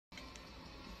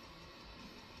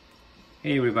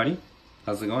Hey everybody,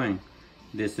 how's it going?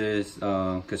 This is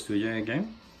Kazuya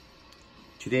again.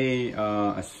 Today,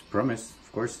 as promised,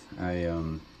 of course, I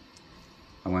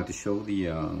want to show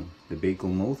the vehicle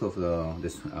mode of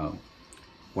this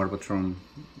Warbotron,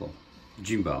 well,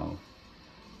 Jinbao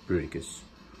Bruticus.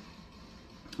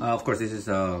 Of course, this is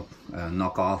a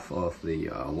knockoff of the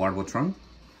Warbotron.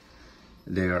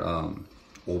 They're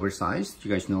oversized.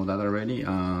 You guys know that already.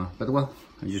 But well,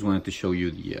 I just wanted to show you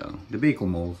the vehicle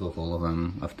modes of all of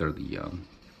them after the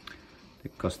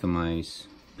customized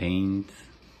paint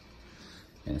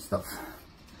and stuff.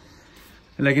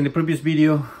 And like in the previous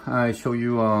video, I show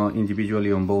you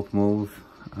individually on both modes.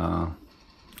 But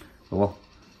well,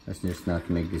 let's just not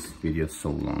make this video so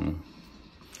long.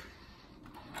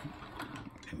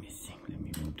 Let me see. Let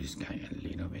me move this guy a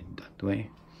little bit that way.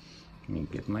 Let me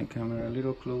get my camera a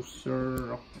little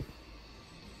closer.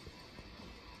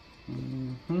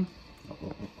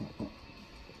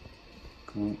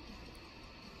 Cool.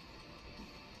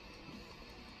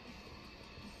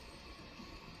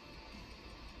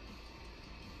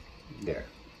 There.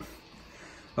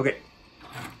 Okay.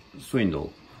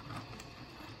 Swindle.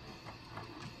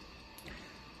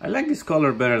 I like this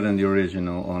color better than the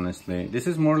original, honestly. This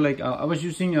is more like I was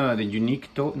using the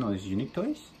Unique Toy. No, it's Unique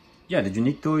Toys. Yeah, the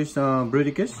Unique Toys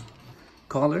Bruticus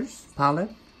colors palette,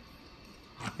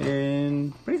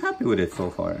 and pretty happy with it so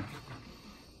far.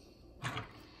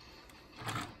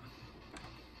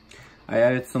 I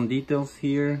added some details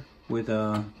here with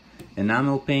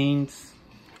enamel paints.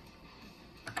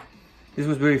 This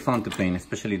was very fun to paint,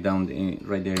 especially down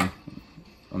right there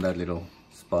on that little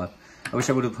spot. I wish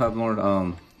I would have had more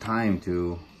time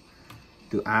to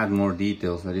add more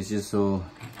details, but it's just so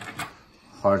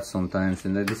hard sometimes,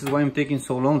 and this is why I'm taking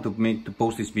so long to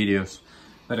post these videos.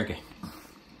 But okay,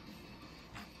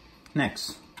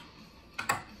 next.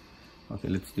 Okay,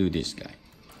 let's do this guy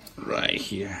right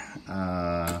here.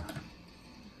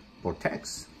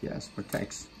 Vortex. Yes,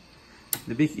 Vortex.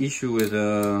 The big issue with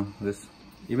this,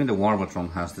 even the Warbotron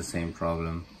has the same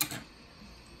problem.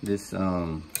 This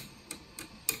I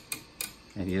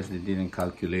guess they didn't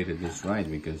calculate this right,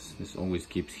 because this always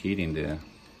keeps hitting the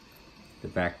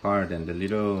back part, and the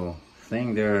little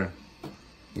thing there,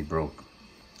 it broke.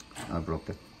 I broke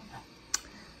it.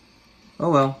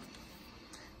 Oh well,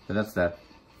 but that's that.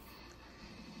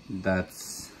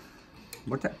 That's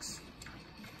Vortex.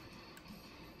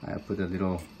 I put a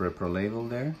little repro label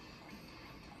there.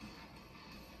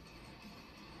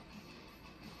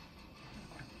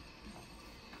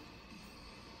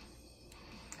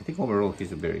 I think overall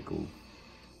he's a very cool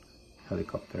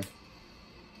helicopter.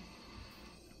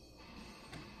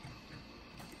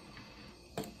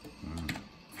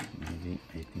 Maybe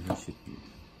I think it should be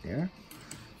there.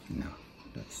 No,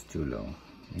 that's too low.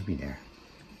 Maybe there.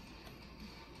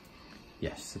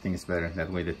 Yes, I think it's better.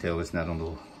 That way the tail is not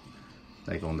on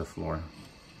the floor.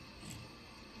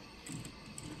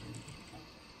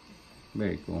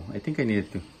 Very cool. I think I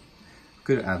needed to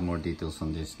could add more details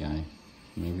on this guy.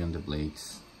 Maybe on the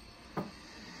blades.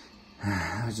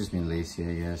 I've just been lazy,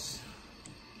 I guess.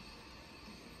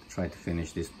 Try to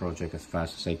finish this project as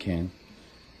fast as I can.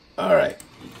 Alright,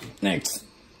 next.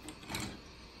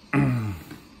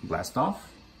 Blast off.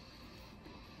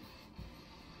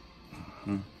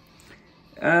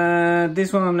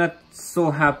 This one I'm not so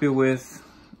happy with.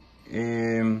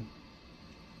 Yeah,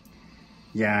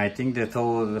 I think the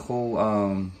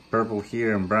whole purple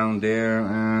here and brown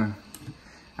there.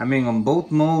 I mean, on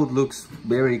both mode looks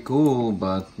very cool,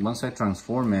 but once I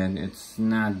transform it, it's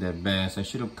not the best. I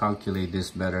should have calculated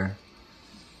this better.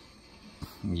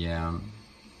 Yeah,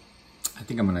 I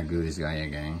think I'm gonna do this guy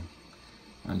again.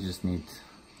 I just need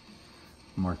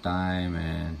more time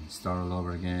and start all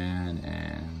over again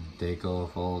and take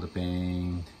off all the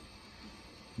paint,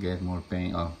 get more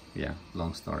paint. Oh yeah,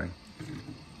 long story.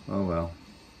 Oh well,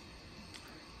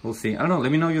 we'll see. I don't know,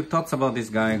 let me know your thoughts about this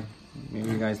guy.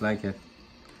 Maybe you guys like it.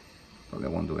 Probably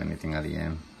won't do anything at the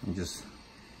end. I'm just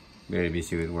very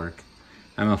busy with work.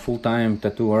 I'm a full-time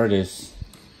tattoo artist,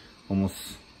 almost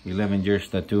 11 years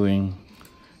tattooing.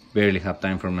 Barely have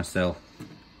time for myself.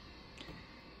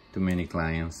 Too many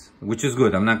clients, which is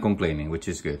good. I'm not complaining, which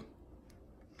is good.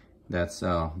 That's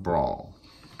Brawl.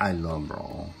 I love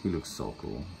Brawl. He looks so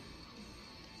cool.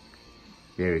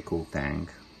 Very cool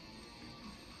tank.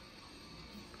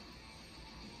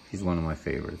 He's one of my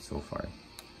favorites so far.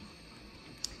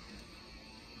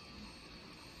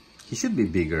 He should be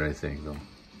bigger, I think, though.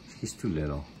 He's too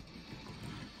little.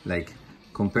 Like,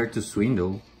 compared to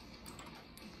Swindle,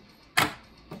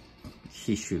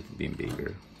 he should be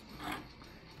bigger.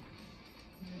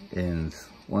 And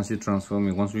once you transform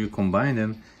it, once you combine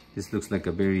them, this looks like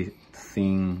a very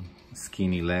thin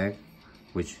skinny leg,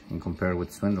 which in compared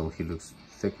with Swindle, he looks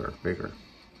thicker, bigger.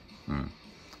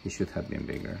 He should have been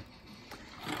bigger.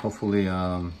 Hopefully,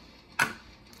 I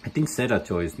think Zeta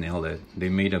Toys nailed it. They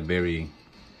made a very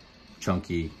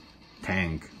chunky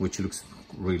tank, which looks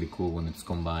really cool when it's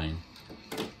combined.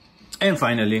 And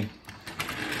finally,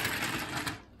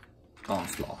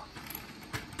 Onslaught.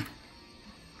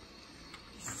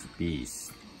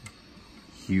 Beast.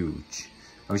 Huge.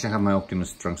 I wish I had my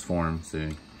Optimus transform so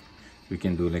we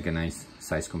can do like a nice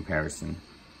size comparison.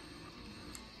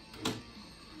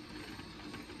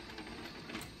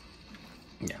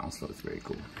 Yeah, Onslaught is very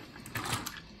cool.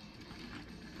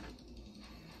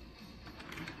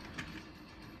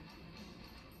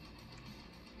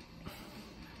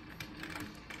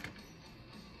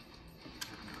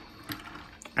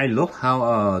 I love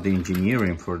how the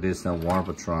engineering for this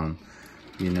Warbotron,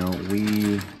 you know,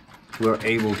 we were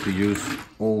able to use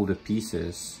all the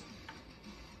pieces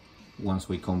once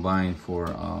we combine for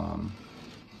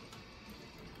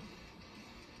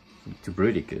to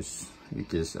Bruticus,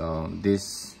 because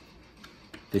this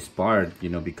part, you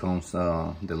know, becomes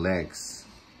the legs,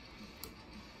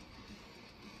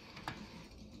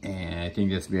 and I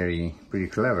think that's pretty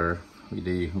clever.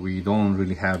 We don't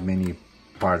really have many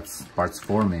parts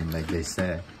forming, like they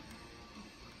said,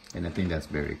 and I think that's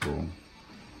very cool.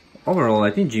 Overall,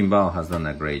 I think Jinbao has done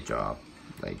a great job,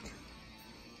 like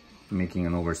making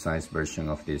an oversized version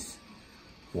of this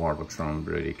Warbotron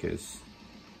Bruticus,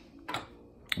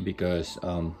 because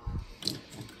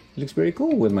it looks very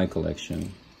cool with my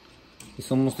collection.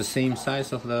 It's almost the same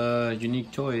size of the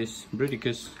Unique Toys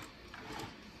Bruticus.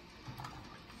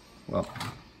 Well,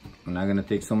 I'm not gonna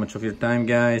take so much of your time,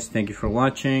 guys. Thank you for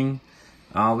watching.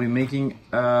 I'll be making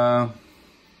the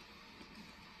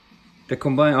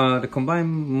combined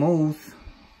mode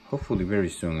hopefully very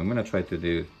soon. I'm gonna try to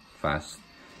do it fast,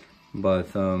 but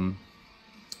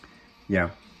yeah.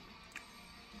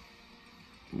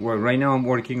 Well, right now I'm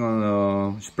working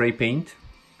on spray paint.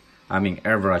 I mean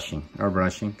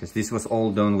airbrushing, because this was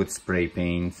all done with spray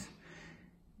paint,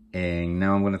 and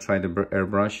now I'm gonna try the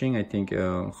airbrushing. I think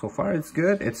so far it's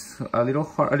good. It's a little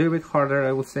bit harder,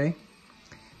 I would say,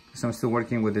 because I'm still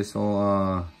working with this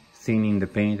whole thinning the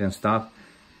paint and stuff,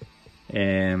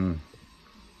 and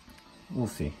we'll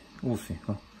see.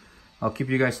 I'll keep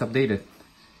you guys updated.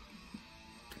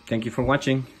 Thank you for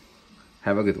watching.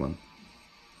 Have a good one.